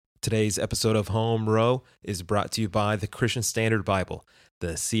Today's episode of Home Row is brought to you by the Christian Standard Bible.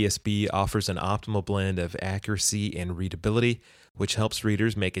 The CSB offers an optimal blend of accuracy and readability, which helps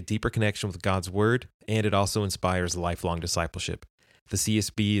readers make a deeper connection with God's Word, and it also inspires lifelong discipleship. The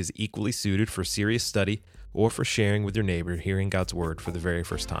CSB is equally suited for serious study or for sharing with your neighbor hearing God's Word for the very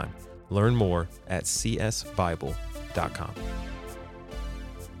first time. Learn more at csbible.com.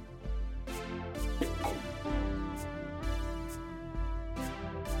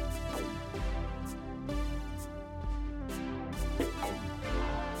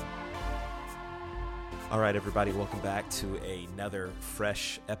 All right, everybody, welcome back to another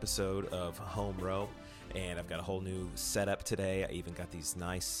fresh episode of Home Row. And I've got a whole new setup today. I even got these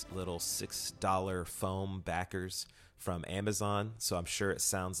nice little $6 foam backers from Amazon. So I'm sure it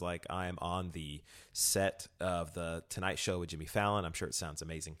sounds like I am on the set of the Tonight Show with Jimmy Fallon. I'm sure it sounds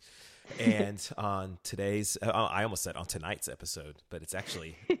amazing. And on today's, I almost said on tonight's episode, but it's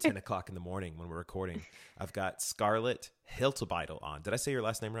actually 10 o'clock in the morning when we're recording. I've got Scarlet Hiltibidal on. Did I say your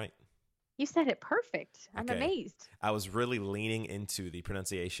last name right? You said it perfect. I'm amazed. I was really leaning into the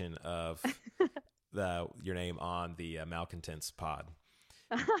pronunciation of your name on the Malcontents pod,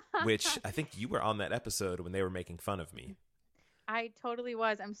 which I think you were on that episode when they were making fun of me. I totally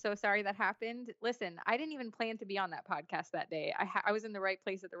was. I'm so sorry that happened. Listen, I didn't even plan to be on that podcast that day. I was in the right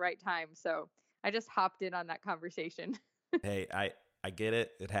place at the right time, so I just hopped in on that conversation. Hey, I get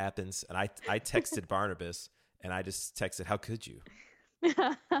it. It happens. And I texted Barnabas, and I just texted, "How could you?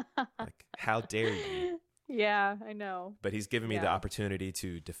 Like, how dare you?" Yeah, I know. But he's given me the opportunity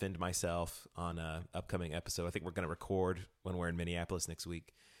to defend myself on an upcoming episode. I think we're going to record when we're in Minneapolis next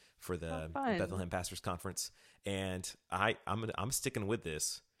week for the Bethlehem Pastors Conference. And I'm sticking with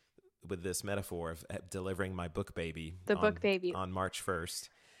this metaphor of delivering my book baby. Book baby on March 1st.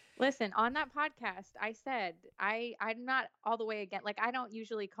 Listen, on that podcast, I said I'm not all the way against. Like, I don't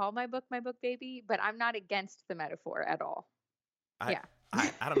usually call my book baby, but I'm not against the metaphor at all. I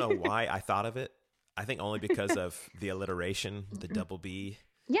don't know why I thought of it. I think only because of the alliteration, the double B.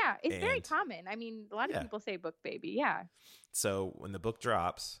 Yeah, it's very common. I mean, a lot of people say book baby. Yeah. So when the book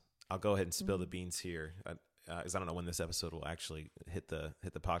drops, I'll go ahead and spill the beans here, because I don't know when this episode will actually hit the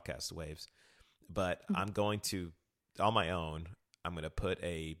podcast waves. But I'm going to, on my own, I'm going to put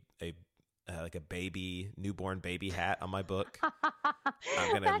a newborn baby hat on my book.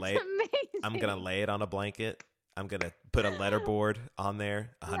 I'm going to lay it on a blanket. I'm going to put a letterboard on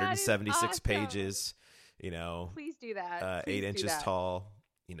there, 176 pages, Please do that. 8 inches tall,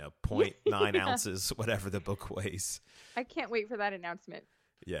 0.9 ounces, whatever the book weighs. I can't wait for that announcement.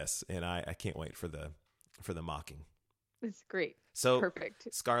 Yes. And I can't wait for the mocking. It's great. So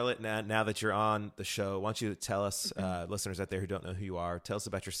perfect. Scarlet, now that you're on the show, why don't you tell us, listeners out there who don't know who you are, tell us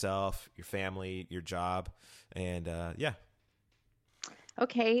about yourself, your family, your job, and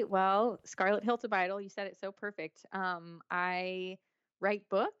Okay, well, Scarlet Hiltibidal, you said it so perfect. I write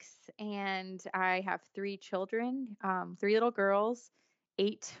books, and I have 3 children, 3 little girls,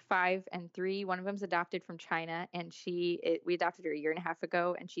 8, 5, and 3. One of them's adopted from China, and we adopted her a year and a half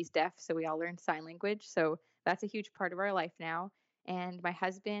ago, and she's deaf, so we all learned sign language. So that's a huge part of our life now. And my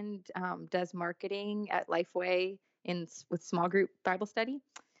husband does marketing at Lifeway with small group Bible study.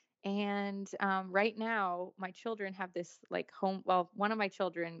 And right now, my children have this one of my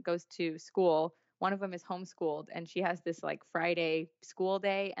children goes to school. One of them is homeschooled, and she has this Friday school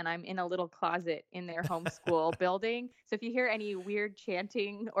day, and I'm in a little closet in their homeschool building. So if you hear any weird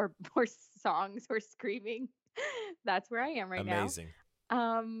chanting or songs or screaming, that's where I am right now. Amazing.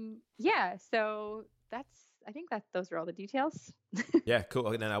 Yeah. So I think those are all the details. Yeah, cool.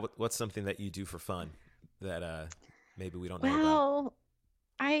 Now, what's something that you do for fun that maybe we don't know about? Well,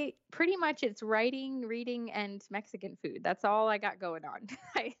 pretty much it's writing, reading, and Mexican food. That's all I got going on.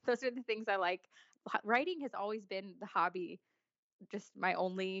 Those are the things I like. Writing has always been the hobby, just my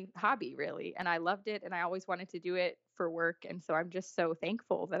only hobby, really. And I loved it, and I always wanted to do it for work. And so I'm just so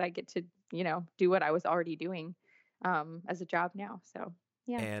thankful that I get to, do what I was already doing as a job now. So,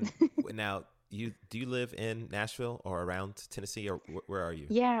 yeah. And now, do you live in Nashville or around Tennessee, or where are you?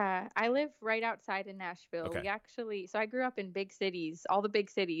 Yeah, I live right outside in Nashville. Okay. So I grew up in big cities, all the big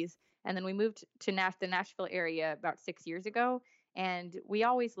cities, and then we moved to the Nashville area about 6 years ago. And we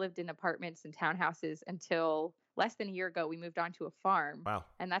always lived in apartments and townhouses until less than a year ago. We moved on to a farm. Wow.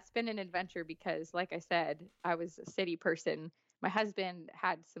 And that's been an adventure because, like I said, I was a city person. My husband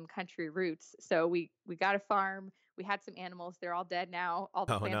had some country roots. So we got a farm. We had some animals. They're all dead now. All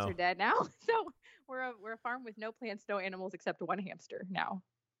the plants are dead now. So we're a farm with no plants, no animals except one hamster now.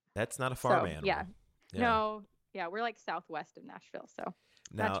 That's not a farm animal. Yeah. No. Yeah, we're southwest of Nashville, so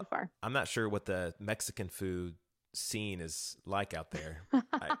not too far. I'm not sure what the Mexican food scene is like out there.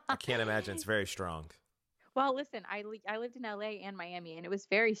 I can't imagine. It's very strong. Well, listen, I lived in LA and Miami, and it was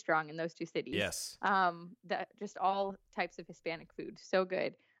very strong in those two cities. Yes. That just all types of Hispanic food, so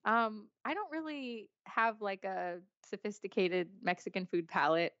good. I don't really have like a sophisticated Mexican food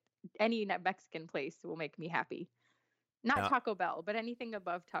palate. Any Mexican place will make me happy. Not Now, Taco Bell, but anything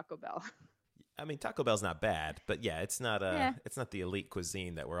above Taco Bell. I mean, Taco Bell's not bad, but yeah, Yeah, it's not the elite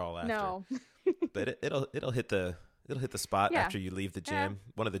cuisine that we're all after. no. But it'll hit the spot Yeah, after you leave the yeah. gym.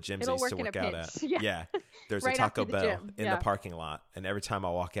 One of the gyms I It'll used to work in a work out at. pinch. Yeah, Yeah, there's a right after Taco the Bell gym. in the Yeah. parking lot, and every time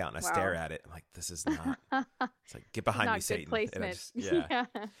I walk out and I stare Wow. at it, I'm like, this is not. It's like, get behind me, Not good Satan. And I placement. just, yeah.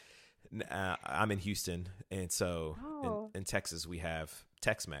 Yeah. I'm in Houston, and so Oh, in Texas we have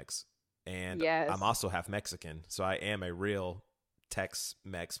Tex-Mex, and yes. I'm also half Mexican, so I am a real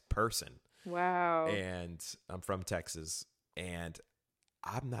Tex-Mex person, Wow. and I'm from Texas, and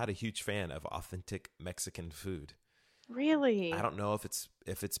I'm not a huge fan of authentic Mexican food. I Really? don't know if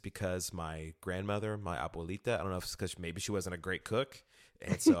it's because my grandmother, my abuelita, I don't know if it's because maybe she wasn't a great cook,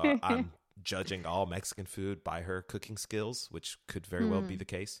 and so I'm judging all Mexican food by her cooking skills, which could very well be Hmm. the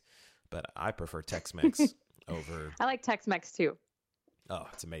case. But I prefer Tex-Mex over. I like Tex-Mex too. Oh,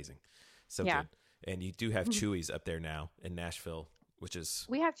 it's amazing, so Yeah. good. And you do have Chuy's up there now in Nashville, which is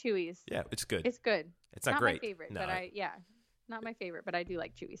We have Chewy's. yeah, it's good. It's good. It's not Not my great. favorite, No, but not my favorite, but I do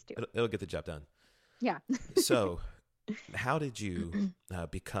like Chewy's too. it'll get the job done. Yeah. So, how did you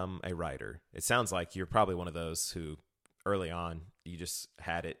become a writer? It sounds like you're probably one of those who, early on, you just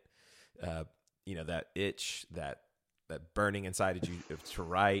had it, that itch, that burning inside of you to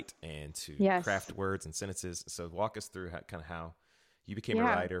write and to Yes. craft words and sentences. So, walk us through how you became a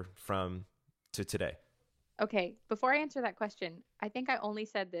Yeah. writer from to today. Okay. Before I answer that question, I think I only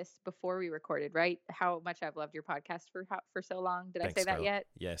said this before we recorded, right? How much I've loved your podcast for so long. Did I Thanks, say that Scarlett. yet?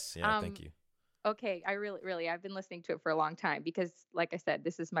 Yes, yeah, thank Um, you. Okay, I really, I've been listening to it for a long time because, like I said,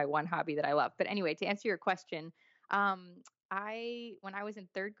 this is my one hobby that I love. But anyway, to answer your question, um, when I was in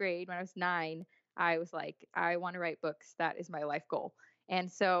third grade, when I was 9, I was like, I want to write books. That is my life goal. And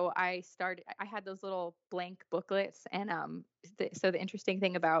so I had those little blank booklets. And so the interesting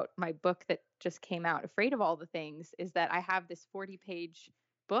thing about my book that just came out, Afraid of All the Things, is that I have this 40-page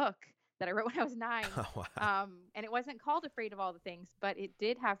book that I wrote when I was 9. Oh, wow. And it wasn't called Afraid of All the Things, but it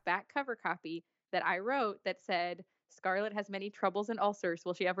did have back cover copy that I wrote that said, Scarlett has many troubles and ulcers.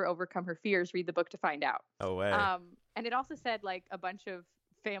 Will she ever overcome her fears? Read the book to find out. Oh, way. And it also said like a bunch of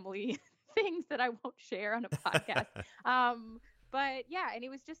family things that I won't share on a podcast. But yeah, and it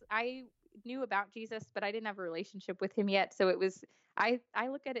was just, I knew about Jesus, but I didn't have a relationship with him yet. So it was, I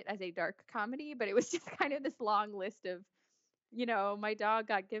look at it as a dark comedy, but it was just kind of this long list of, my dog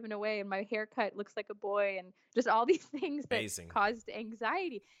got given away and my haircut looks like a boy and just all these things that Amazing. caused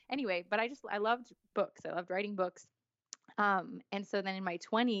anxiety. Anyway, but I loved books. I loved writing books. And so then in my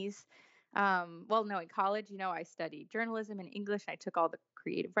 20s, well, no, in college, I studied journalism and English. I took all the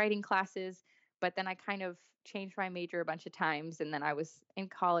creative writing classes, but then I kind of changed my major a bunch of times. And then I was in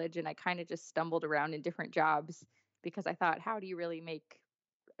college and I kind of just stumbled around in different jobs because I thought, how do you really make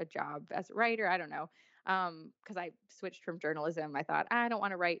a job as a writer? I don't know. Because I switched from journalism. I thought, I don't want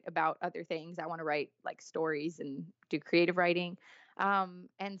to write about other things. I want to write like stories and do creative writing.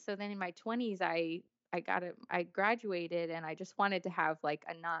 And so then in my 20s, I graduated and I just wanted to have like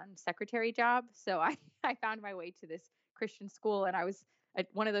a non-secretary job. So I found my way to this Christian school and I was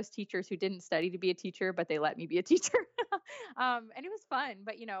one of those teachers who didn't study to be a teacher, but they let me be a teacher. And it was fun,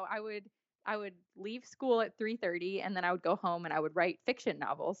 but I would leave school at 3:30 and then I would go home and I would write fiction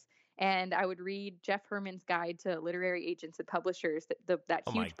novels and I would read Jeff Herman's Guide to Literary Agents and Publishers, that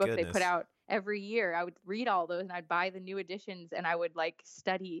Oh, my huge book they put goodness. out every year. I would read all those and I'd buy the new editions and I would like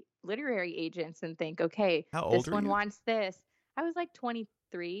study literary agents and think, okay, How this old are one you? wants this. I was like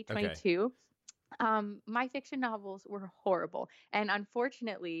 23, Okay. 22. My fiction novels were horrible. And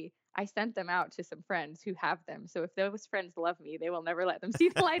unfortunately, I sent them out to some friends who have them. So if those friends love me, they will never let them see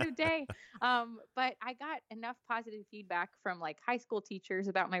the light of day. But I got enough positive feedback from like high school teachers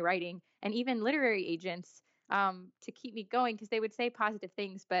about my writing and even literary agents to keep me going because they would say positive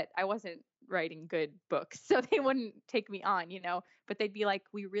things, but I wasn't writing good books. So they wouldn't take me on, but they'd be like,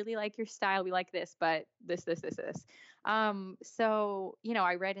 we really like your style. We like this, but this. So,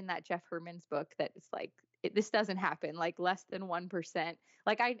 I read in that Jeff Herman's book that it's like, this doesn't happen, like less than 1%.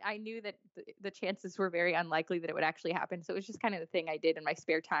 Like I knew that the chances were very unlikely that it would actually happen. So it was just kind of the thing I did in my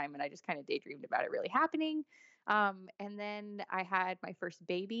spare time. And I just kind of daydreamed about it really happening. And then I had my first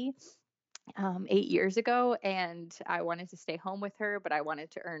baby 8 years ago and I wanted to stay home with her, but I wanted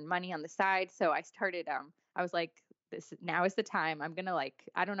to earn money on the side. So I started, I was like, now is the time. I'm going to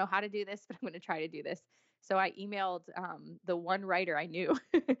I don't know how to do this, but I'm going to try to do this. So I emailed the one writer I knew,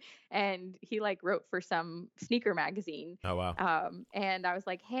 and he like wrote for some sneaker magazine. Oh, wow. And I was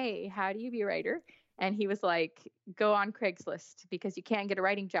like, hey, how do you be a writer? And he was like, go on Craigslist because you can't get a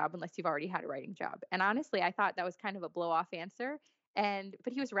writing job unless you've already had a writing job. And honestly, I thought that was kind of a blow off answer.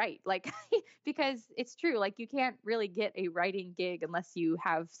 But he was right. Like, because it's true. Like, you can't really get a writing gig unless you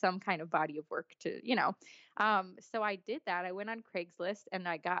have some kind of body of work to. So I did that. I went on Craigslist and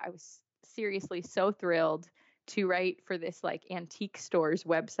I was seriously so thrilled to write for this like antique stores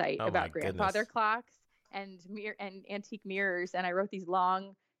website about grandfather clocks and antique mirrors. And I wrote these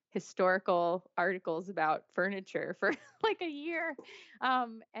long historical articles about furniture for like a year.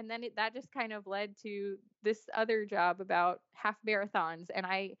 And then that just kind of led to this other job about half marathons. And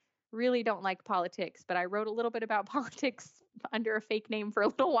I really don't like politics, but I wrote a little bit about politics under a fake name for a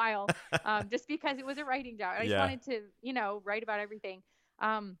little while, just because it was a writing job. I just wanted to, write about everything.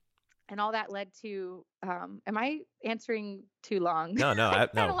 And all that led to, am I answering too long? No,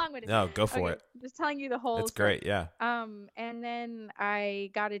 no, go for it. Just telling you the whole It's great. Yeah. And then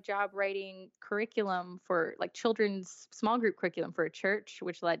I got a job writing curriculum for like children's small group curriculum for a church,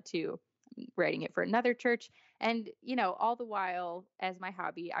 which led to writing it for another church. And, all the while as my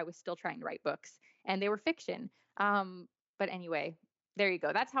hobby, I was still trying to write books, and they were fiction. But anyway, there you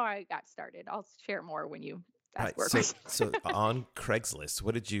go. That's how I got started. I'll share more when you ask more questions. So on Craigslist,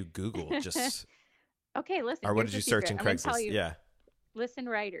 what did you Google? Just okay, listen. Or what did you search in Craigslist? Yeah. Listen,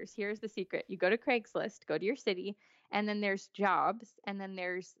 writers, here's the secret. You go to Craigslist, go to your city, and then there's jobs. And then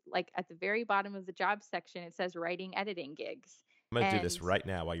there's like at the very bottom of the job section, it says writing editing gigs. I'm going to do this right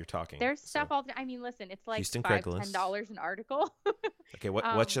now while you're talking. There's stuff all the time. I mean, listen, it's like Houston $5-10 an article. Okay,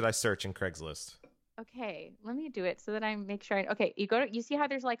 what should I search in Craigslist? Okay, let me do it so that I make sure. Okay, you see how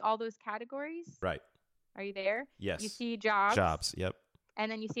there's like all those categories? Right. Are you there? Yes. You see jobs. Jobs, yep. And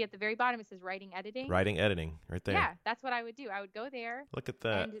then you see at the very bottom, it says writing editing. Writing editing, right there. Yeah, that's what I would do. I would go there. Look at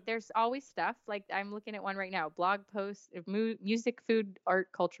that. And there's always stuff. Like I'm looking at one right now, blog posts, music, food, art,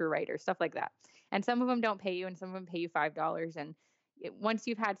 culture writer, stuff like that. And some of them don't pay you, and some of them pay you $5. And once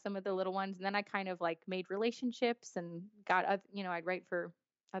you've had some of the little ones, and then I kind of like made relationships and got, I'd write for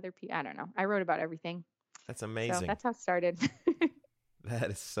other people. I don't know. I wrote about everything. That's amazing. So that's how it started.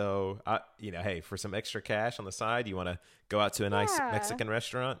 That is so, hey, for some extra cash on the side, you want to go out to a nice Mexican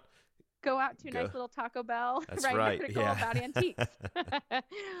restaurant? Go out to a nice little Taco Bell. That's right. Yeah. About antiques.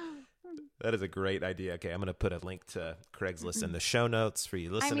 That is a great idea. Okay, I'm going to put a link to Craigslist in the show notes for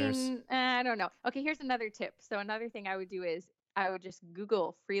you listeners. I mean, I don't know. Okay, here's another tip. So another thing I would do is I would just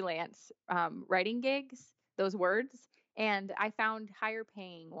Google freelance writing gigs, those words, and I found higher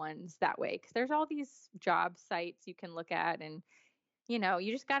paying ones that way because there's all these job sites you can look at, and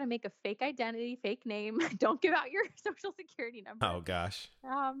you just got to make a fake identity, fake name. Don't give out your social security number. Oh gosh.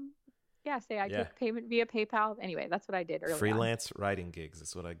 Say I took payment via PayPal. Anyway, that's what I did earlier. Freelance writing gigs.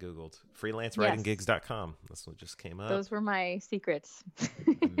 That's what I Googled. Freelancewritinggigs.com. That's what just came up. Those were my secrets.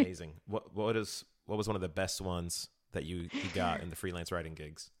 Amazing. What was one of the best ones that you got in the freelance writing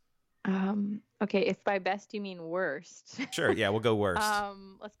gigs? Okay, if by best you mean worst. Sure, yeah, we'll go worst.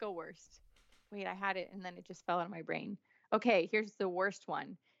 Let's go worst. Wait, I had it and then it just fell out of my brain. Okay, here's the worst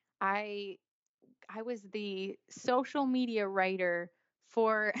one. I was the social media writer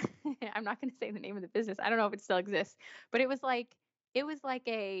for I'm not going to say the name of the business. I don't know if it still exists, but it was like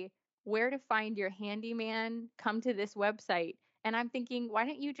a where to find your handyman, come to this website. And I'm thinking, why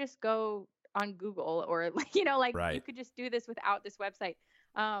don't you just go on Google or right. You could just do this without this website.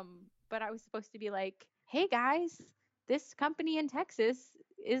 But I was supposed to be like, hey guys, this company in Texas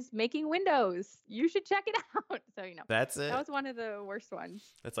is making windows. You should check it out. So, that's it. That was one of the worst ones.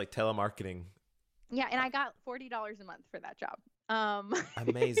 That's like telemarketing. Yeah. And I got $40 a month for that job.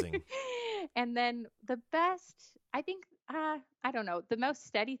 Amazing. And then the best, I think, I don't know, the most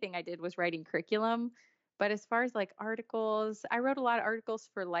steady thing I did was writing curriculum. But as far as like articles, I wrote a lot of articles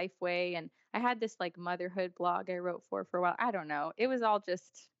for Lifeway, and I had this like motherhood blog I wrote for a while. I don't know. It was all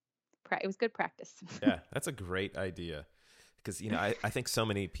just, it was good practice. Yeah, that's a great idea. Because, I think so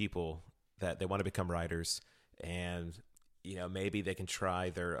many people that they want to become writers, and, maybe they can try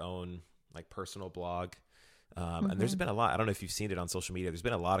their own like personal blog. And there's been a lot, I don't know if you've seen it on social media. There's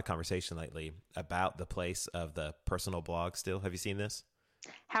been a lot of conversation lately about the place of the personal blog still. Have you seen this?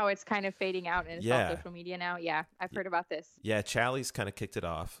 How it's kind of fading out and it's all social media now. Yeah, I've heard about this. Yeah, Chally's kind of kicked it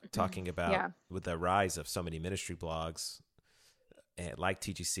off talking about with the rise of so many ministry blogs like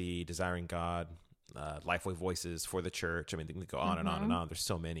TGC, Desiring God, Lifeway Voices for the Church. I mean, they can go on and on and on. There's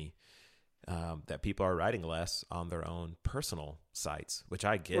so many that people are writing less on their own personal sites, which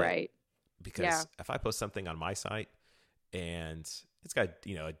I get. Right. Because if I post something on my site and it's got,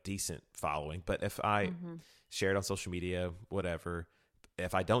 a decent following. But if I share it on social media, whatever,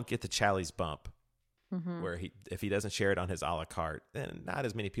 if I don't get the Challies bump, where if he doesn't share it on his a la carte, then not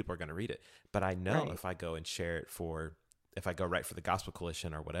as many people are going to read it. But I know if I go and share it if I go right for the Gospel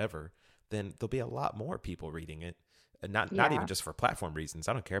Coalition or whatever, then there'll be a lot more people reading it. And not even just for platform reasons.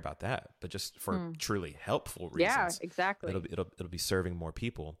 I don't care about that, but just for truly helpful reasons. Yeah, exactly. It'll be serving more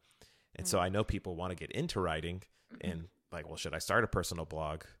people. And so I know people want to get into writing and like, well, should I start a personal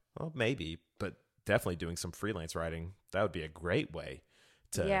blog? Well, maybe, but definitely doing some freelance writing, that would be a great way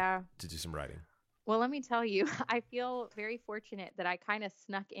to do some writing. Well, let me tell you, I feel very fortunate that I kind of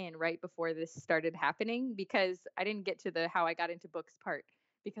snuck in right before this started happening, because I didn't get to the how I got into books part,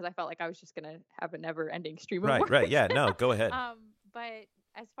 because I felt like I was just going to have a never-ending stream of work. Right. Yeah, no, go ahead. But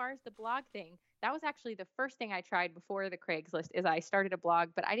as far as the blog thing, that was actually the first thing I tried before the Craigslist. Is I started a blog,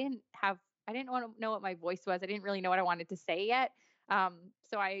 but I didn't want to know what my voice was. I didn't really know what I wanted to say yet.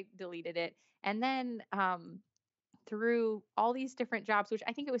 So I deleted it. And then through all these different jobs, which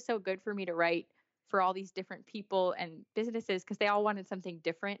I think it was so good for me to write for all these different people and businesses, because they all wanted something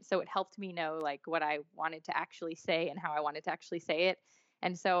different. So it helped me know like what I wanted to actually say and how I wanted to actually say it.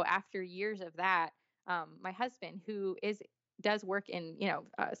 And so after years of that, my husband, who does work in,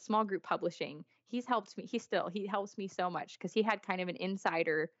 small group publishing, he's helped me. He helps me so much, because he had kind of an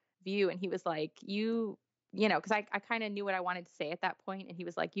insider view, and he was like, because I kind of knew what I wanted to say at that point. And he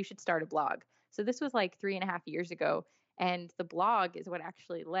was like, you should start a blog. So this was like 3.5 years ago. And the blog is what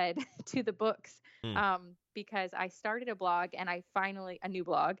actually led to the books, because I started a blog, and a new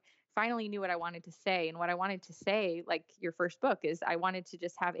blog, finally knew what I wanted to say. And what I wanted to say, like your first book, is I wanted to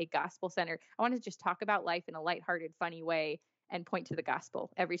just have a gospel center. I wanted to just talk about life in a lighthearted, funny way and point to the gospel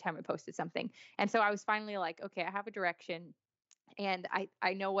every time I posted something. And so I was finally like, okay, I have a direction, and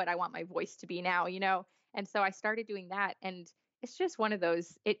I know what I want my voice to be now, And so I started doing that. And it's just one of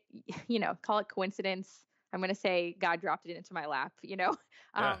those, call it coincidence. I'm going to say God dropped it into my lap,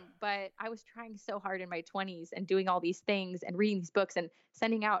 but I was trying so hard in my 20s and doing all these things and reading these books and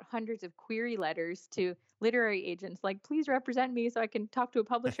sending out hundreds of query letters to literary agents, like, please represent me so I can talk to a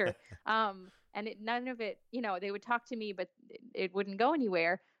publisher. And none of it, they would talk to me, but it wouldn't go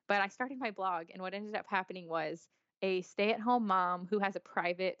anywhere. But I started my blog, and what ended up happening was a stay-at-home mom who has a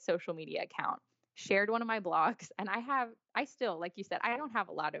private social media account shared one of my blogs. And I still, like you said, I don't have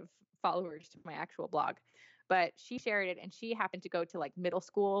a lot of followers to my actual blog, but she shared it, and she happened to go to like middle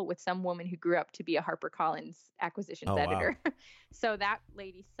school with some woman who grew up to be a HarperCollins acquisitions editor. Wow. So that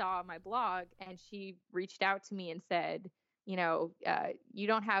lady saw my blog, and she reached out to me and said, you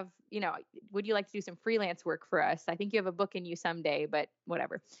don't have, would you like to do some freelance work for us? I think you have a book in you someday, but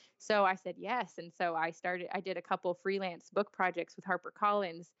whatever. So I said yes. And so I did a couple freelance book projects with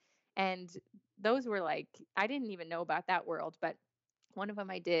HarperCollins, and those were like, I didn't even know about that world, but one of them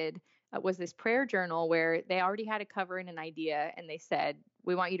I did was this prayer journal where they already had a cover and an idea, and they said,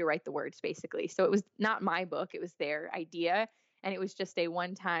 we want you to write the words, basically. So it was not my book, it was their idea. And it was just a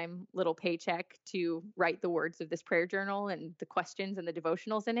one-time little paycheck to write the words of this prayer journal and the questions and the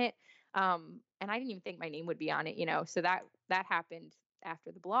devotionals in it. And I didn't even think my name would be on it, so that happened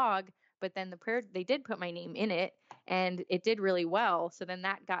after the blog. But then they did put my name in it, and it did really well. So then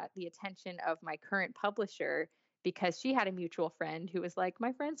that got the attention of my current publisher, because she had a mutual friend who was like,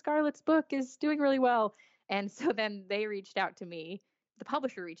 my friend Scarlett's book is doing really well. And so then they reached out to me. The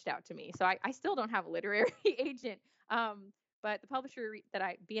publisher reached out to me. So I still don't have a literary agent. But the publisher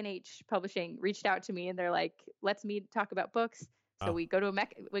B&H Publishing reached out to me, and they're like, let's meet, talk about books. So we go,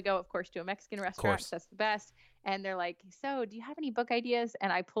 of course, to a Mexican restaurant. That's the best. And they're like, so do you have any book ideas?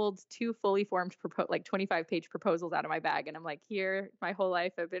 And I pulled 2 fully formed, 25-page proposals out of my bag. And I'm like, here, my whole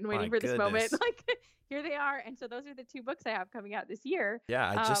life, I've been waiting for this moment. Like, here they are. And so those are the 2 books I have coming out this year. Yeah,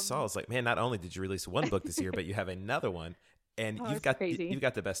 I just saw. I was like, man, not only did you release one book this year, but you have another one. And you've got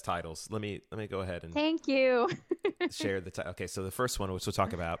the best titles. Let me go ahead and thank you. share the title. Okay, so the first one, which we'll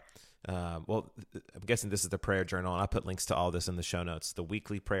talk about. I'm guessing this is the prayer journal, and I'll put links to all this in the show notes. The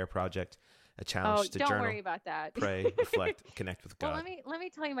weekly prayer project, a challenge to journal. Don't worry about that. Pray, reflect, connect with God. Well, let me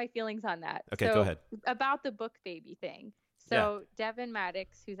tell you my feelings on that. Okay, go ahead. About the book baby thing. So Devin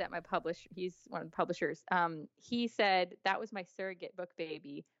Maddox, who's at my publisher, he's one of the publishers. He said that was my surrogate book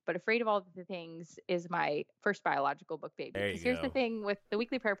baby, but Afraid of All the Things is my first biological book baby. Because here's the thing with the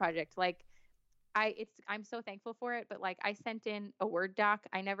weekly prayer project, like I'm so thankful for it, but like I sent in a Word doc.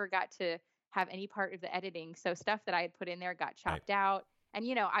 I never got to have any part of the editing. So stuff that I had put in there got chopped out, and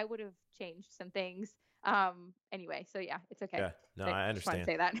I would have changed some things. Anyway, so yeah, it's okay. Yeah, no, I understand.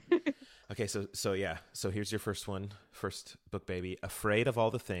 Just want to say that. Okay, so here's your first book baby. Afraid of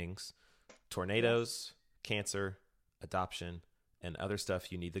All the Things: tornadoes, cancer, adoption, and other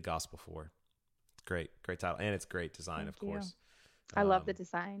stuff you need the gospel for. Great title, and it's great design, Thank of you. course. I love the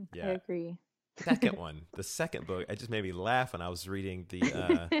design. I Yeah. agree. The second book, it just made me laugh when I was reading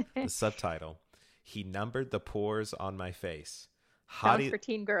the subtitle. He numbered the pores on my face. Sounds for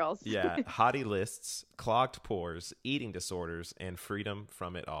teen girls. Yeah, haughty lists, clogged pores, eating disorders, and freedom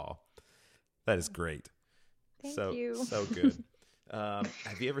from it all. That is great. Thank you. So good.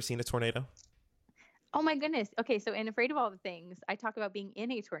 Have you ever seen a tornado? Oh my goodness. Okay, so in Afraid of All the Things, I talk about being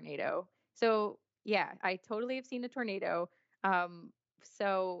in a tornado. So yeah, I totally have seen a tornado.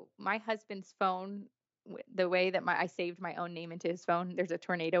 So my husband's phone, the way that I saved my own name into his phone, there's a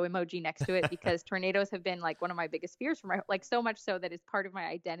tornado emoji next to it because tornadoes have been like one of my biggest fears for like so much so that it's part of my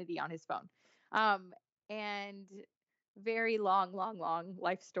identity on his phone. And very long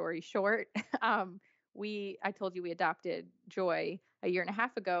life story short, I told you we adopted Joy a year and a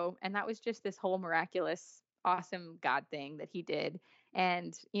half ago, and that was just this whole miraculous, awesome God thing that he did.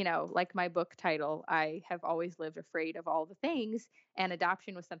 And, like my book title, I have always lived afraid of all the things, and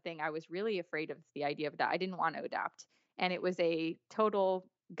adoption was something I was really afraid of. The idea of I didn't want to adopt. And it was a total,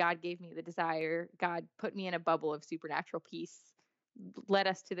 God gave me the desire. God put me in a bubble of supernatural peace, led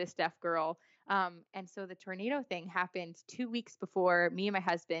us to this deaf girl. And so the tornado thing happened 2 weeks before me and my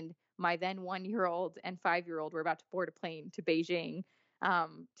husband, my then 1-year-old and 5-year-old, were about to board a plane to Beijing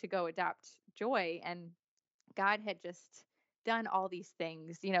to go adopt Joy. And God had just done all these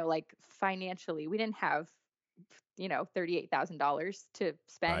things, like financially. We didn't have, $38,000 to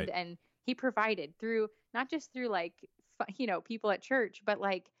spend. Right. And he provided through, not just through like, people at church, but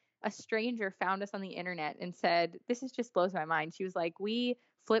like a stranger found us on the internet and said, this is just blows my mind. She was like, we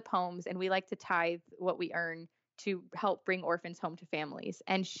flip homes and we like to tithe what we earn to help bring orphans home to families.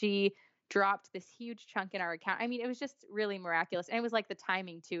 And she dropped this huge chunk in our account. I mean, it was just really miraculous. And it was like the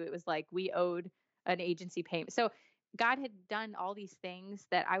timing too. It was like we owed an agency payment. So God had done all these things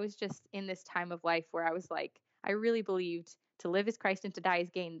that I was just in this time of life where I was like, I really believed to live as Christ and to die as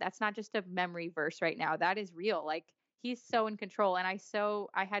gain. That's not just a memory verse right now. That is real. Like he's so in control. And I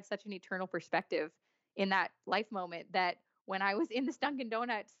had such an eternal perspective in that life moment that when I was in this Dunkin'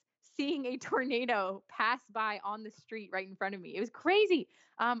 Donuts, seeing a tornado pass by on the street right in front of me, it was crazy.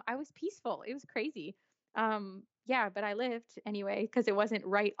 I was peaceful. It was crazy. Yeah, but I lived anyway because it wasn't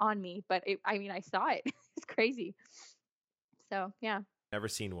right on me. But I saw it. It's crazy. So yeah. Never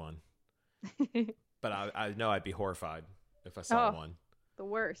seen one, but I know I'd be horrified if I saw one. The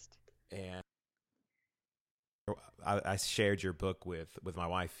worst. And I shared your book with my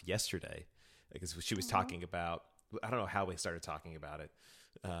wife yesterday because she was talking about, I don't know how we started talking about it.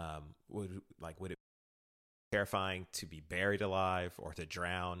 Would it be terrifying to be buried alive or to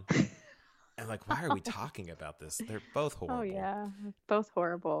drown? And like, why are we talking about this? They're both horrible. Oh yeah, both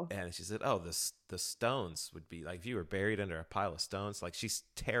horrible. And she said, "Oh, the stones would be like if you were buried under a pile of stones." Like she's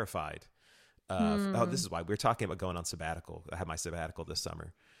terrified of. Oh, this is why we're talking about going on sabbatical. I have my sabbatical this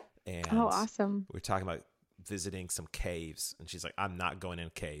summer, and awesome. We're talking about visiting some caves, and she's like, I'm not going in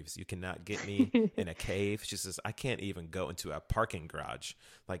caves. You cannot get me in a cave. She says, I can't even go into a parking garage.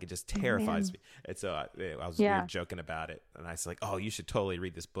 Like it just terrifies me. And so we were joking about it, and I was like, oh, you should totally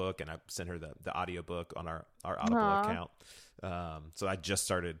read this book. And I sent her the audio book on our Audible account. So I just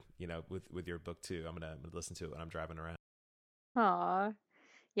started, with your book too. I'm gonna listen to it when I'm driving around. Aw.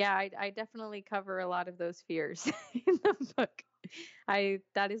 Yeah, I definitely cover a lot of those fears in the book.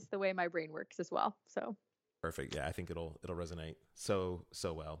 That is the way my brain works as well. So perfect. Yeah, I think it'll resonate so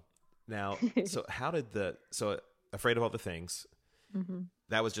well. Now, so how did Afraid of All the Things?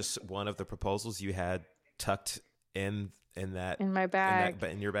 That was just one of the proposals you had tucked in my bag,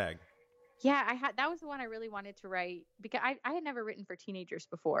 in your bag. Yeah, that was the one I really wanted to write because I had never written for teenagers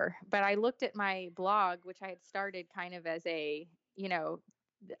before, but I looked at my blog, which I had started kind of as a,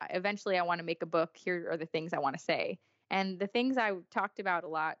 eventually I want to make a book. Here are the things I want to say. And the things I talked about a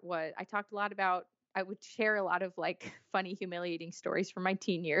lot was I would share a lot of like funny, humiliating stories from my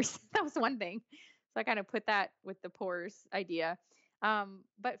teen years. That was one thing. So I kind of put that with the pores idea.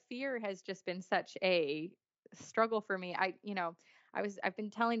 But fear has just been such a struggle for me. I've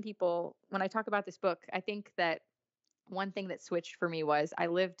been telling people when I talk about this book, I think that one thing that switched for me was I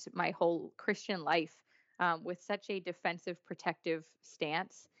lived my whole Christian life with such a defensive, protective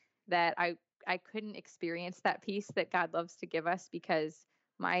stance that I couldn't experience that peace that God loves to give us because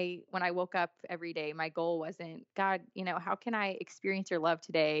when I woke up every day, my goal wasn't, God, how can I experience your love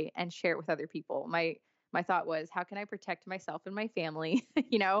today and share it with other people? My thought was, how can I protect myself and my family,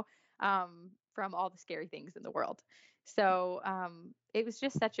 from all the scary things in the world? So it was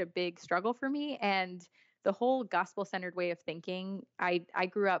just such a big struggle for me. And the whole gospel-centered way of thinking, I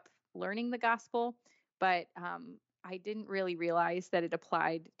grew up learning the gospel, but I didn't really realize that that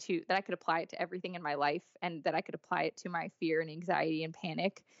I could apply it to everything in my life, and that I could apply it to my fear and anxiety and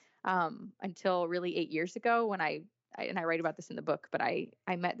panic, until really 8 years ago when and I write about this in the book, but I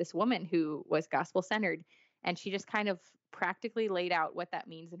met this woman who was gospel centered, and she just kind of practically laid out what that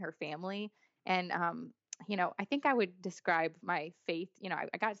means in her family. And, I think I would describe my faith.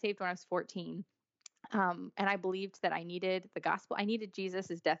 I got saved when I was 14. And I believed that I needed the gospel. I needed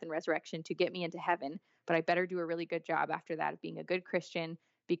Jesus' death and resurrection to get me into heaven, but I better do a really good job after that of being a good Christian,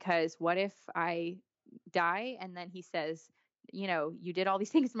 because what if I die and then he says, you did all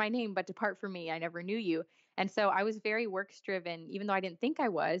these things in my name, but depart from me, I never knew you. And so I was very works driven, even though I didn't think I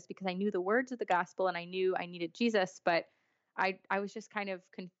was, because I knew the words of the gospel and I knew I needed Jesus, but I was just kind of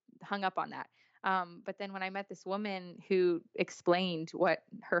hung up on that. But then when I met this woman who explained what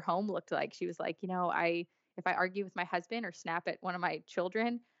her home looked like, she was like, if I argue with my husband or snap at one of my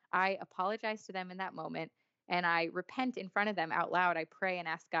children, I apologize to them in that moment and I repent in front of them out loud. I pray and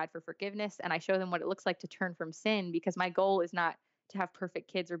ask God for forgiveness, and I show them what it looks like to turn from sin, because my goal is not to have perfect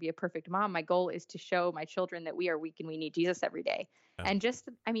kids or be a perfect mom. My goal is to show my children that we are weak and we need Jesus every day. Yeah.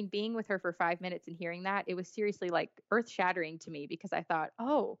 And being with her for 5 minutes and hearing that, it was seriously like earth shattering to me, because I thought,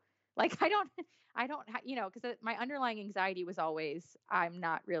 oh, like because my underlying anxiety was always, I'm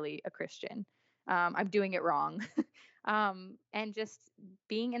not really a Christian. I'm doing it wrong. And just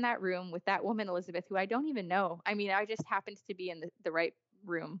being in that room with that woman, Elizabeth, who I don't even know. I mean, I just happened to be in the right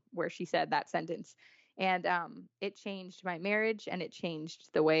room where she said that sentence. And it changed my marriage, and it changed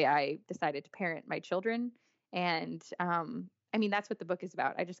the way I decided to parent my children. And that's what the book is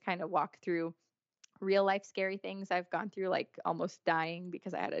about. I just kind of walk through real life scary things I've gone through, like almost dying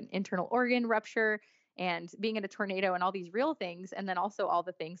because I had an internal organ rupture and being in a tornado and all these real things. And then also all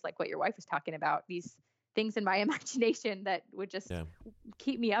the things like what your wife was talking about, these things in my imagination that would just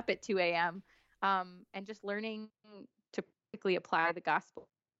keep me up at 2 a.m. And just learning to quickly apply the gospel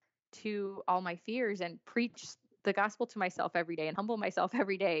to all my fears and preach the gospel to myself every day and humble myself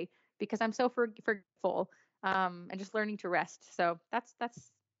every day, because I'm so forgetful, and just learning to rest. So that's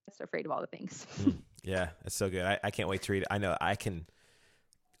afraid of all the things. Yeah, it's so good. I can't wait to read it. I know I can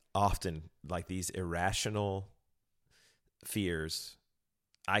often, like these irrational fears,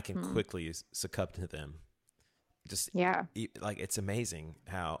 I can quickly succumb to them. Like, it's amazing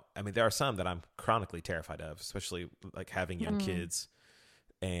how, there are some that I'm chronically terrified of, especially like having young kids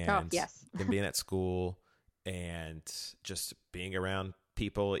and them being at school and just being around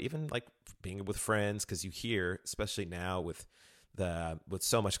people, even like being with friends, because you hear, especially now with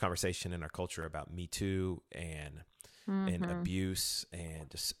so much conversation in our culture about Me Too and abuse and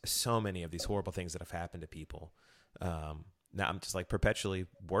just so many of these horrible things that have happened to people. Now I'm just like perpetually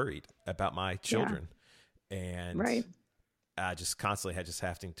worried about my children, and I just constantly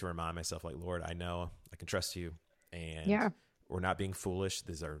having to remind myself, like, Lord, I know I can trust you, and we're not being foolish.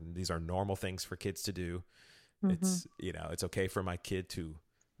 These are normal things for kids to do. It's it's okay for my kid to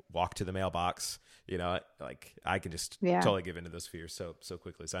walk to the mailbox, like I can just totally give into those fears so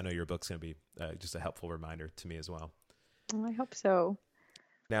quickly. So I know your book's going to be just a helpful reminder to me as well. I hope so.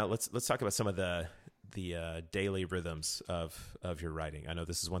 Now let's talk about some of the daily rhythms of your writing. I know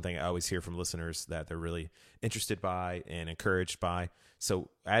this is one thing I always hear from listeners that they're really interested by and encouraged by.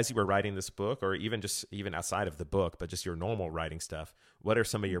 So as you were writing this book, or even outside of the book, but just your normal writing stuff, what are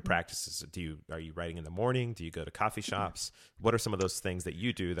some of your practices? Are you writing in the morning? Do you go to coffee shops? What are some of those things that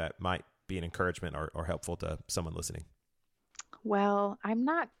you do that might be an encouragement or helpful to someone listening? Well, I'm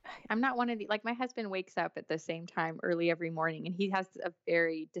not one of like, my husband wakes up at the same time early every morning, and he has a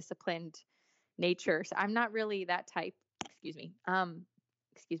very disciplined nature. So I'm not really that type. Excuse me.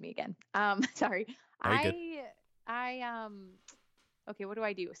 Excuse me again. Sorry. Okay, what do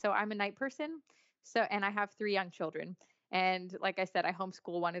I do? So I'm a night person. And I have 3 young children. And like I said, I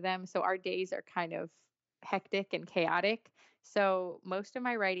homeschool one of them. So our days are kind of hectic and chaotic. So most of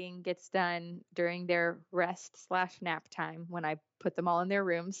my writing gets done during their rest/nap time, when I put them all in their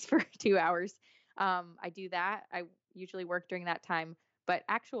rooms for 2 hours. I do that. I usually work during that time. But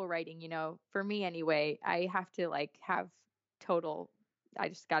actual writing, for me anyway, I have to I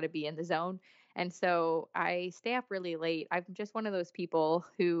just got to be in the zone. And so I stay up really late. I'm just one of those people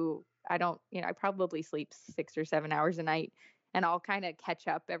who I probably sleep 6 or 7 hours a night, and I'll kind of catch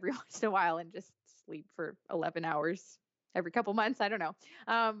up every once in a while and just sleep for 11 hours every couple months. I don't know.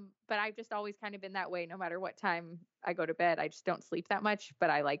 But I've just always kind of been that way. No matter what time I go to bed, I just don't sleep that much, but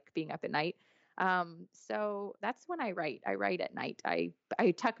I like being up at night. So that's when I write. I write at night. I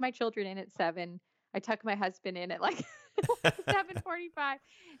tuck my children in at 7. I tuck my husband in at like 7:45.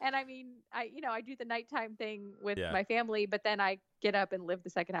 And I do the nighttime thing with my family, but then I get up and live the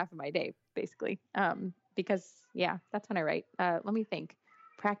second half of my day, basically. because yeah, that's when I write. Let me think.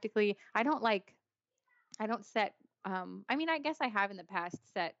 Practically, I don't set, I mean, I guess I have in the past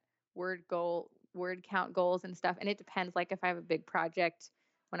set word count goals and stuff. And it depends. Like if I have a big project,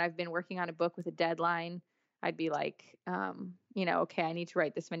 when I've been working on a book with a deadline, I'd be like, okay, I need to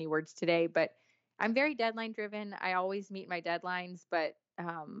write this many words today. But I'm very deadline driven. I always meet my deadlines, but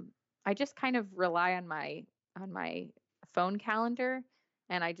I just kind of rely on my phone calendar,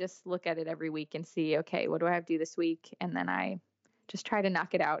 and I just look at it every week and see, okay, what do I have to do this week? And then I just try to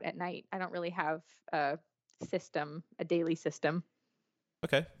knock it out at night. I don't really have a system, a daily system.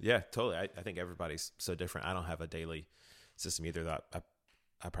 Okay. Yeah, totally. I think everybody's so different. I don't have a daily system either. That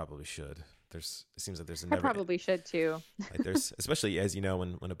I probably should. It seems like there's I never, probably should too. like there's, especially as you know,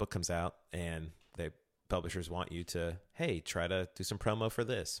 when a book comes out and publishers want you to, hey, try to do some promo for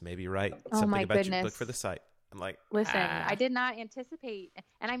this, maybe write Oh something my about your book goodness. for the site. I'm like, Listen, I did not anticipate,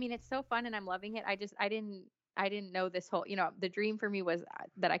 and I mean, it's so fun and I'm loving it. I didn't know this whole, the dream for me was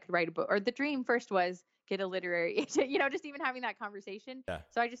that I could write a book, or the dream first was get a literary agent, just even having that conversation. yeah,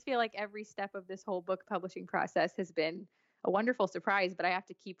 So I just feel like every step of this whole book publishing process has been a wonderful surprise, but I have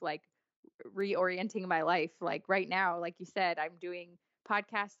to keep like reorienting my life. Like right now, like you said, I'm doing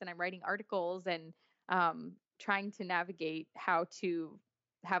podcasts and I'm writing articles and trying to navigate how to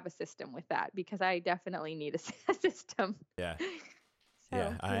have a system with that, because I definitely need a system. yeah,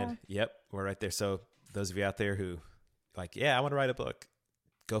 So, yeah. yep, we're right there. So those of you out there who like, yeah, I want to write a book,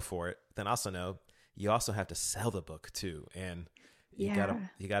 go for it. Then also know you also have to sell the book too. And you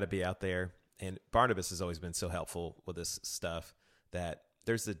gotta be out there. And Barnabas has always been so helpful with this stuff, that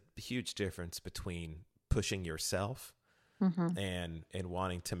there's a huge difference between pushing yourself and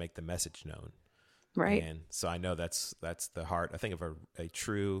wanting to make the message known. Right. And so I know that's the heart. I think of a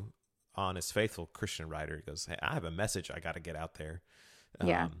true, honest, faithful Christian writer who goes, hey, I have a message I got to get out there.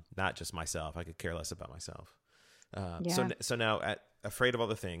 Not just myself. I could care less about myself. So now at Afraid of All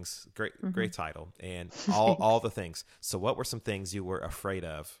the Things, great title, and all the things. So what were some things you were afraid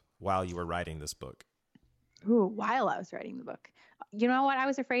of while you were writing this book? Ooh, while I was writing the book. You know what I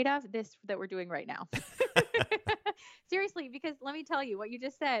was afraid of? This that we're doing right now. Seriously, because let me tell you what you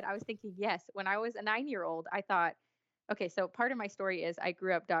just said. I was thinking, yes, when I was a 9-year-old, I thought, okay, so part of my story is I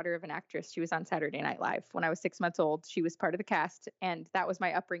grew up daughter of an actress. She was on Saturday Night Live. When I was 6 months old, she was part of the cast, and that was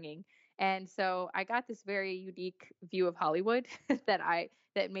my upbringing. And so I got this very unique view of Hollywood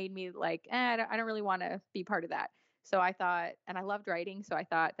that made me like, I don't really want to be part of that. So I thought, and I loved writing, so I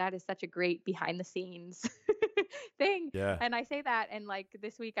thought that is such a great behind the scenes thing. Yeah. And I say that, and like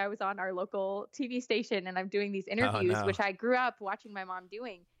this week I was on our local TV station and I'm doing these Oh, interviews, no. which I grew up watching my mom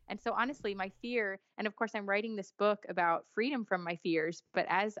doing. And so honestly, my fear, and of course I'm writing this book about freedom from my fears, but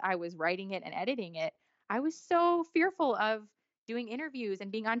as I was writing it and editing it, I was so fearful of doing interviews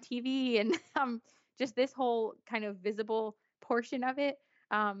and being on TV and just this whole kind of visible portion of it.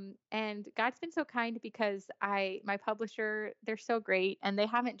 And God's been so kind, because my publisher, they're so great, and they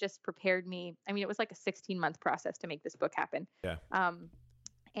haven't just prepared me. I mean, it was like a 16-month process to make this book happen. Yeah.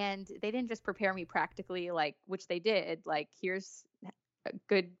 And they didn't just prepare me practically, like, which they did, like, here's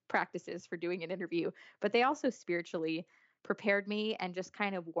good practices for doing an interview, but they also spiritually prepared me and just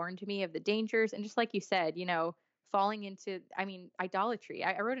kind of warned me of the dangers. And just like you said, falling into, I mean, idolatry.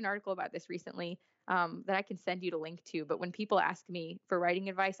 I wrote an article about this recently that I can send you to link to. But when people ask me for writing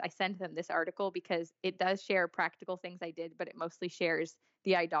advice, I send them this article, because it does share practical things I did, but it mostly shares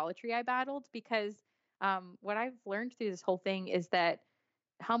the idolatry I battled. Because what I've learned through this whole thing is that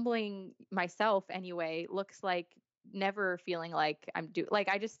humbling myself anyway looks like never feeling like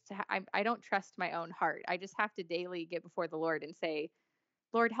I don't trust my own heart. I just have to daily get before the Lord and say,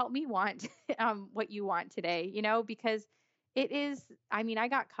 Lord, help me want what you want today, because it is, I mean, I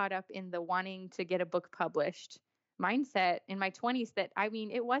got caught up in the wanting to get a book published mindset in my 20s that, I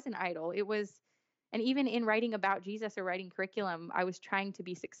mean, it was an idol. It was, and even in writing about Jesus or writing curriculum, I was trying to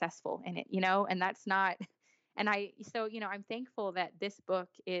be successful in it, and that's not, I'm thankful that this book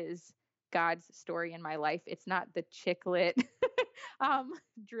is God's story in my life. It's not the chick lit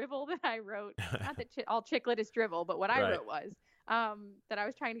drivel that I wrote. Not that all chick lit is drivel, but what I wrote was that I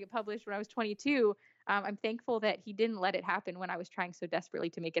was trying to get published when I was 22. I'm thankful that he didn't let it happen when I was trying so desperately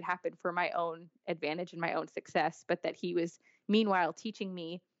to make it happen for my own advantage and my own success, but that he was meanwhile teaching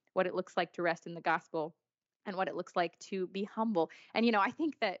me what it looks like to rest in the gospel and what it looks like to be humble. And, I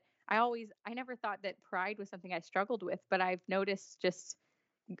think that I never thought that pride was something I struggled with, but I've noticed just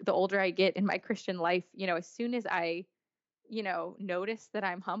the older I get in my Christian life, as soon as I notice that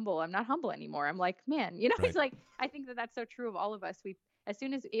I'm humble, I'm not humble anymore. I'm like, man, Right. it's like, I think that that's so true of all of us. as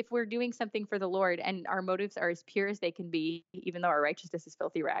soon as, if we're doing something for the Lord and our motives are as pure as they can be, even though our righteousness is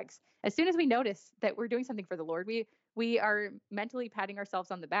filthy rags, as soon as we notice that we're doing something for the Lord, we are mentally patting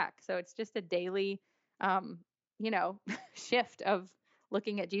ourselves on the back. So it's just a daily, um, shift of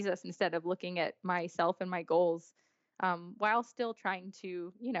looking at Jesus instead of looking at myself and my goals, while still trying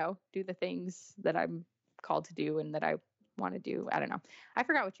to, do the things that I'm called to do and that I want to do. I don't know. I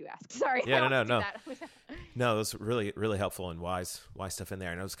forgot what you asked. Sorry. Yeah, no. No, it was really, really helpful and wise stuff in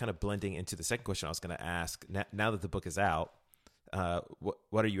there. And I was kind of blending into the second question I was going to ask. Now that the book is out,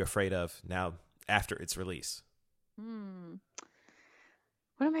 what are you afraid of now after its release?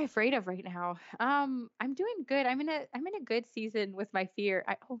 What am I afraid of right now? I'm doing good. I'm in a good season with my fear.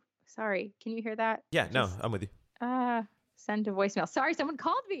 Sorry. Can you hear that? Yeah, no, I'm with you. Send a voicemail. Sorry, someone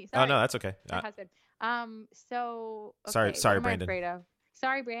called me. Sorry. Oh no, that's okay. My husband. So okay, sorry, what am Brandon. I afraid of?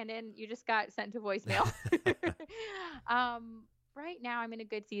 Sorry, Brandon. You just got sent to voicemail. Right now I'm in a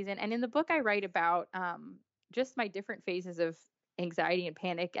good season, and in the book I write about just my different phases of anxiety and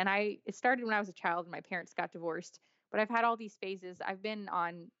panic. And it started when I was a child and my parents got divorced, but I've had all these phases. I've been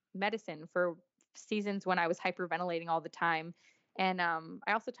on medicine for seasons when I was hyperventilating all the time. And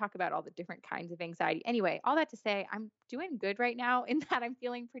I also talk about all the different kinds of anxiety. Anyway, all that to say, I'm doing good right now in that I'm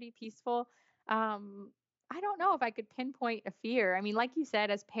feeling pretty peaceful. I don't know if I could pinpoint a fear. I mean, like you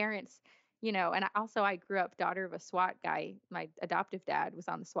said, as parents, and I grew up daughter of a SWAT guy. My adoptive dad was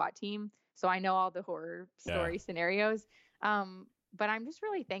on the SWAT team, so I know all the horror story scenarios. But I'm just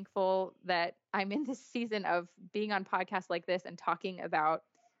really thankful that I'm in this season of being on podcasts like this and talking about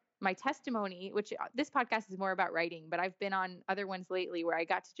my testimony, which this podcast is more about writing, but I've been on other ones lately where I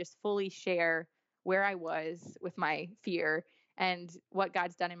got to just fully share where I was with my fear and what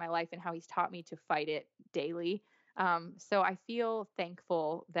God's done in my life and how he's taught me to fight it daily. So I feel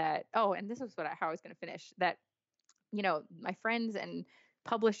thankful that, and this is how I was going to finish, that, my friends and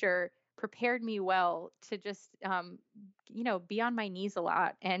publisher prepared me well to just, be on my knees a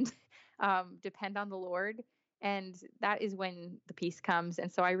lot and depend on the Lord. And that is when the peace comes.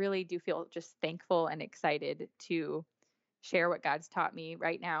 And so I really do feel just thankful and excited to share what God's taught me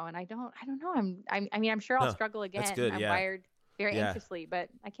right now. And I don't know. I'm sure I'll struggle again. That's good. I'm wired very anxiously, but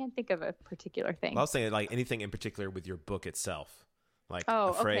I can't think of a particular thing. Well, I was saying like anything in particular with your book itself, like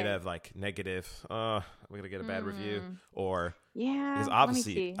afraid of like negative, we're going to get a bad review, or because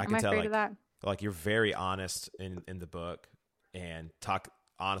obviously I can tell like you're very honest in the book and talk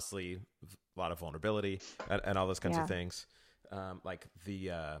honestly, a lot of vulnerability and all those kinds of things.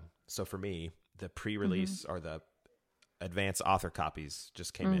 So for me, the pre-release or the advanced author copies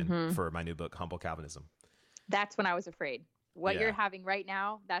just came in for my new book, Humble Calvinism. That's when I was afraid. What you're having right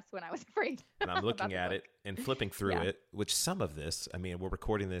now, that's when I was afraid. And I'm looking at it and flipping through it, which some of this, I mean, we're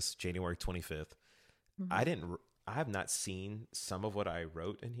recording this January 25th. I have not seen some of what I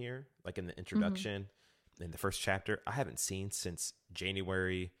wrote in here, like in the introduction, in the first chapter. I haven't seen since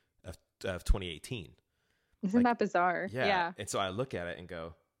January of 2018. Isn't that bizarre? Yeah. And so I look at it and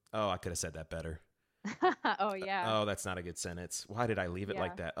go, oh, I could have said that better. Oh, yeah. Oh, that's not a good sentence. Why did I leave it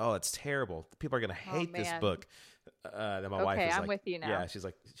like that? Oh, it's terrible. People are going to hate this book. Then my wife is I'm with you now. Yeah, she's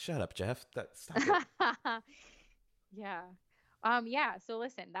like, shut up, Jeff. That's not good. Yeah. So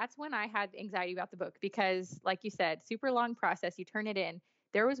listen, that's when I had anxiety about the book because, like you said, super long process. You turn it in.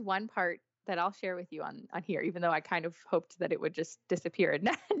 There was one part that I'll share with you on here, even though I kind of hoped that it would just disappear and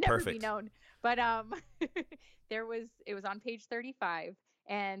never be known. But it was on page 35.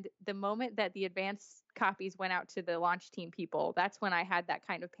 And the moment that the advanced copies went out to the launch team people, that's when I had that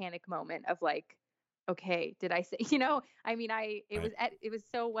kind of panic moment of like, okay, did I say, it was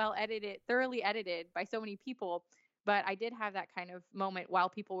so well edited, thoroughly edited by so many people, but I did have that kind of moment while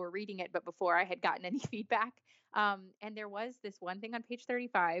people were reading it, but before I had gotten any feedback. And there was this one thing on page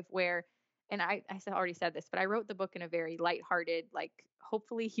 35 where, and I already said this, but I wrote the book in a very lighthearted, like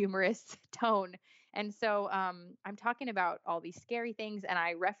hopefully humorous tone. And so I'm talking about all these scary things, and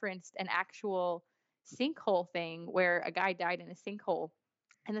I referenced an actual sinkhole thing where a guy died in a sinkhole.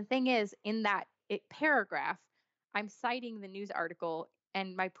 And the thing is, in that paragraph, I'm citing the news article,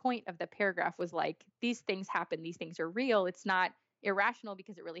 and my point of the paragraph was like, these things happen, these things are real. It's not irrational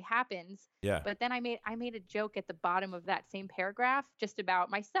because it really happens. Yeah. But then I made a joke at the bottom of that same paragraph just about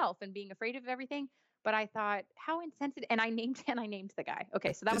myself and being afraid of everything. But I thought, how insensitive, and I named the guy.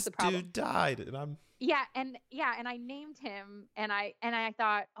 Okay, so that was the problem. Dude died, and I'm and I named him, and I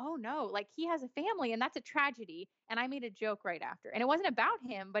thought, oh no, like he has a family, and that's a tragedy. And I made a joke right after, and it wasn't about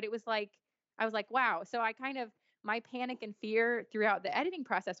him, but it was like, I was like, wow. So I kind of, my panic and fear throughout the editing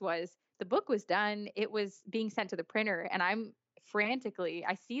process was the book was done, it was being sent to the printer, and I'm frantically,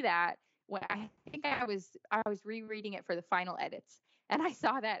 I see that when I think I was rereading it for the final edits. And I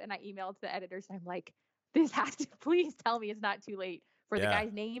saw that and I emailed the editors. And I'm like, this has to please tell me it's not too late for the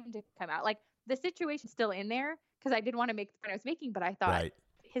guy's name to come out. Like the situation's still in there because I didn't want to make the point I was making, but I thought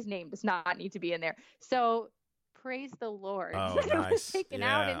his name does not need to be in there. So praise the Lord. Oh, It was nice. taken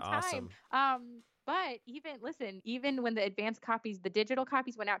out in time. But even when the advanced copies, the digital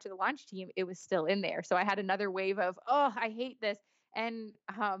copies went out to the launch team, it was still in there. So I had another wave of, oh, I hate this. And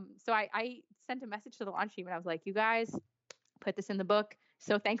so I sent a message to the launch team and I was like, you guys put this in the book.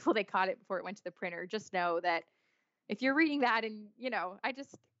 So thankful they caught it before it went to the printer. Just know that if you're reading that and,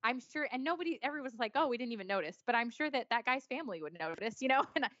 I'm sure, and everyone's like, oh, we didn't even notice, but I'm sure that guy's family would notice, and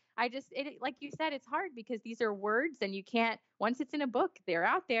like you said, it's hard because these are words and you can't, once it's in a book, they're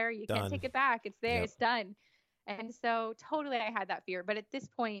out there. You can't take it back. It's there. Yep. It's done. And so totally I had that fear, but at this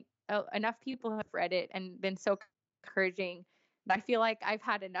point, enough people have read it and been so encouraging. And I feel like I've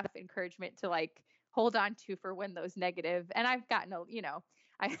had enough encouragement to like hold on to for when those negative, and I've gotten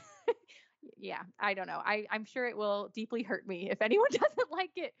I don't know. I'm sure it will deeply hurt me if anyone doesn't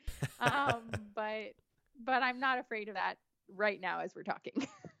like it. But I'm not afraid of that right now as we're talking.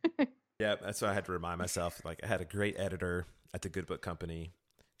 Yeah, that's why I had to remind myself. Like I had a great editor at the Good Book Company,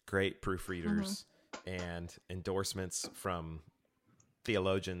 great proofreaders, and endorsements from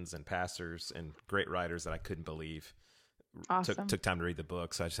theologians and pastors and great writers that I couldn't believe. Awesome. Took time to read the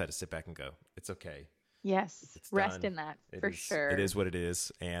book, so I just had to sit back and go, it's okay. Yes, it's rest done. In that for sure. It is what it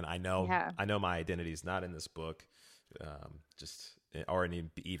is, and I know my identity is not in this book, or in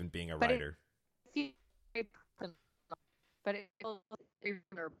even being a writer. But it will be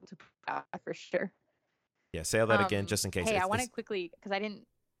vulnerable to put out for sure. Yeah, say all that again, just in case. Hey, I want to quickly because I didn't.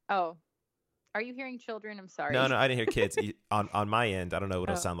 Oh, are you hearing children? I'm sorry. No, I didn't hear kids. on my end, I don't know what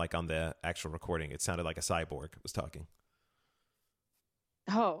it'll sound like on the actual recording. It sounded like a cyborg was talking.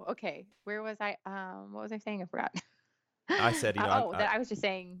 Oh, okay. Where was I? What was I saying? I forgot. I said, I was just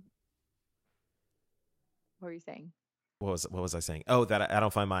saying. What were you saying? What was I saying? Oh, that I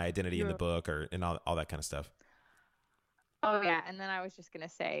don't find my identity in the book and all that kind of stuff. Oh yeah, and then I was just gonna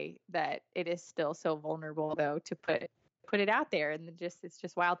say that it is still so vulnerable though to put it out there, and it's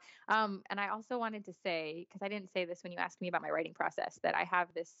just wild. And I also wanted to say, because I didn't say this when you asked me about my writing process, that I have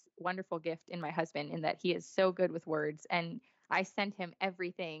this wonderful gift in my husband in that he is so good with words, and I send him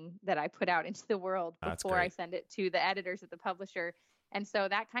everything that I put out into the world before I send it to the editors at the publisher. And so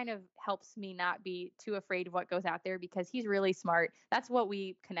that kind of helps me not be too afraid of what goes out there because he's really smart. That's what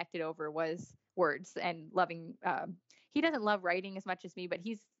we connected over was words and loving. He doesn't love writing as much as me, but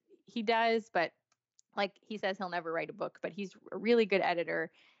he does. But like he says, he'll never write a book, but he's a really good editor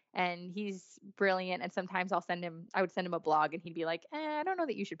and he's brilliant. And sometimes I would send him a blog and he'd be like, I don't know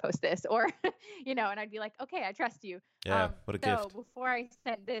that you should post this or, and I'd be like, okay, I trust you. Yeah. What a gift. So before I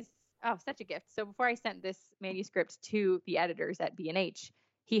sent this, such a gift. So before I sent this manuscript to the editors at B&H,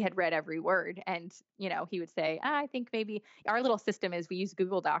 he had read every word and, he would say, I think maybe our little system is we use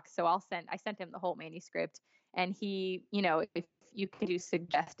Google Docs. So I sent him the whole manuscript and he, if you could do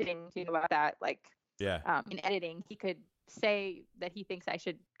suggesting about that, like, in editing, he could say that he thinks I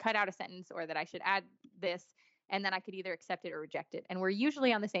should cut out a sentence or that I should add this, and then I could either accept it or reject it. And we're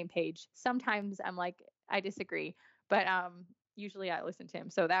usually on the same page. Sometimes I'm like, I disagree, but usually I listen to him.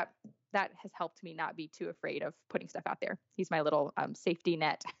 So that has helped me not be too afraid of putting stuff out there. He's my little safety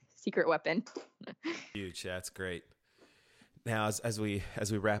net, secret weapon. Huge. Yeah, that's great. Now, as we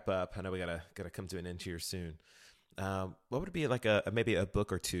wrap up, I know we gotta come to an end here soon. What would it be like maybe a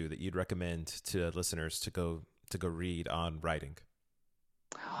book or two that you'd recommend to listeners to go read on writing?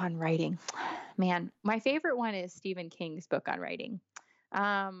 On writing, man, my favorite one is Stephen King's book on writing.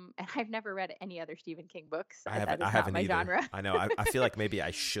 And I've never read any other Stephen King books. I haven't either. Genre. I know. I feel like maybe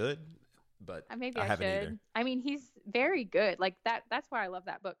I should, but maybe I haven't should. Either. I mean, he's very good. Like that. That's why I love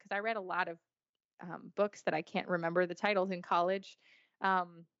that book because I read a lot of books that I can't remember the titles in college.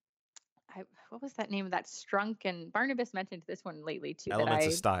 What was that name of that Strunk? And Barnabas mentioned this one lately too. Elements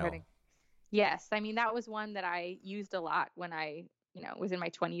of Style. Yes, I mean that was one that I used a lot when I was in my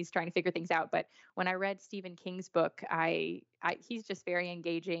 20s trying to figure things out. But when I read Stephen King's book, he's just very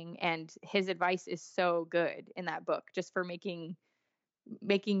engaging, and his advice is so good in that book, just for making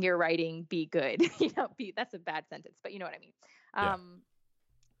your writing be good. That's a bad sentence, but you know what I mean.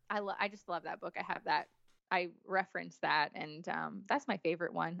 I just love that book. I have that. I reference that, and that's my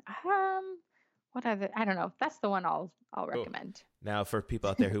favorite one. What other? I don't know. That's the one I'll recommend. Now, for people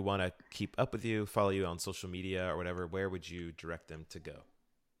out there who want to keep up with you, follow you on social media or whatever, where would you direct them to go?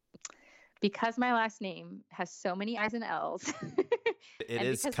 Because my last name has so many I's and L's. It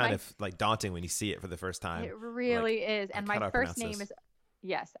is kind of like daunting when you see it for the first time. It really is. And my first name is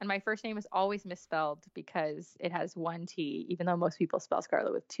Yes. And my first name is always misspelled because it has one T, even though most people spell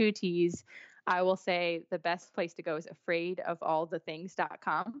Scarlet with two T's. I will say the best place to go is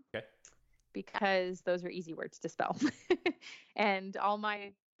afraidofallthethings.com Okay. because those are easy words to spell. And all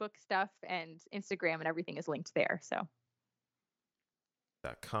my book stuff and Instagram and everything is linked there. So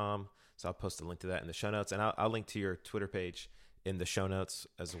 .com. So I'll post a link to that in the show notes, and I'll link to your Twitter page in the show notes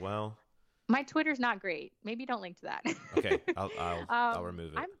as well. My Twitter's not great. Maybe don't link to that. Okay, I'll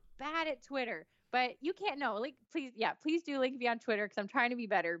remove it. I'm bad at Twitter, but you can't know. Like, please do link me on Twitter because I'm trying to be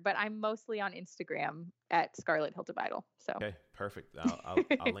better. But I'm mostly on Instagram at Scarlet Hiltibidal. So okay, perfect. I'll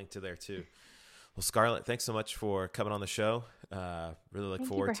link to there too. Well, Scarlet, thanks so much for coming on the show. Really look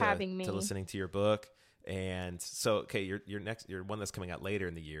forward to listening to your book. And so, okay, your one that's coming out later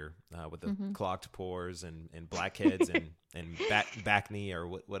in the year with the clogged pores and blackheads and back knee or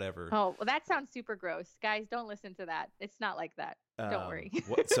whatever. Oh, well, that sounds super gross. Guys, don't listen to that. It's not like that. Don't worry.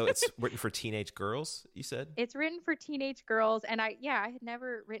 So it's written for teenage girls, you said? It's written for teenage girls. And I had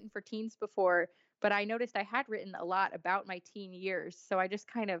never written for teens before, but I noticed I had written a lot about my teen years. So I just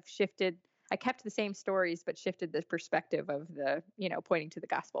kind of shifted. I kept the same stories, but shifted the perspective of the, pointing to the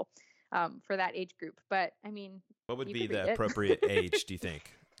gospel. For that age group. But I mean, what would be the appropriate age, do you think?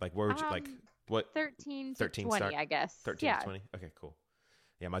 Like, where would you what 13 to 20, start? I guess 13 to 20. Okay, cool.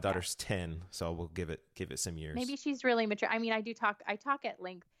 Yeah, my daughter's 10, so we'll give it some years. Maybe she's really mature. I mean, I talk at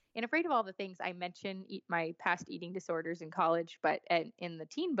length in Afraid of All the Things. I mention my past eating disorders in college, but in the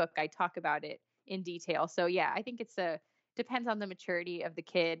teen book I talk about it in detail. So yeah, I think depends on the maturity of the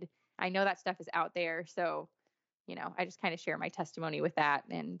kid. I know that stuff is out there, so I just kind of share my testimony with that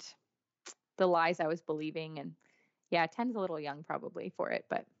and the lies I was believing. And yeah, 10's a little young probably for it,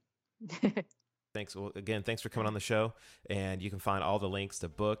 but thanks. Well, again, thanks for coming on the show. And you can find all the links to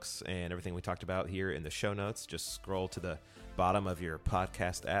books and everything we talked about here in the show notes. Just scroll to the bottom of your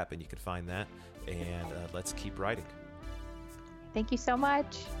podcast app and you can find that. And let's keep writing. Thank you so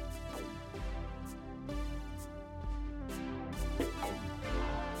much.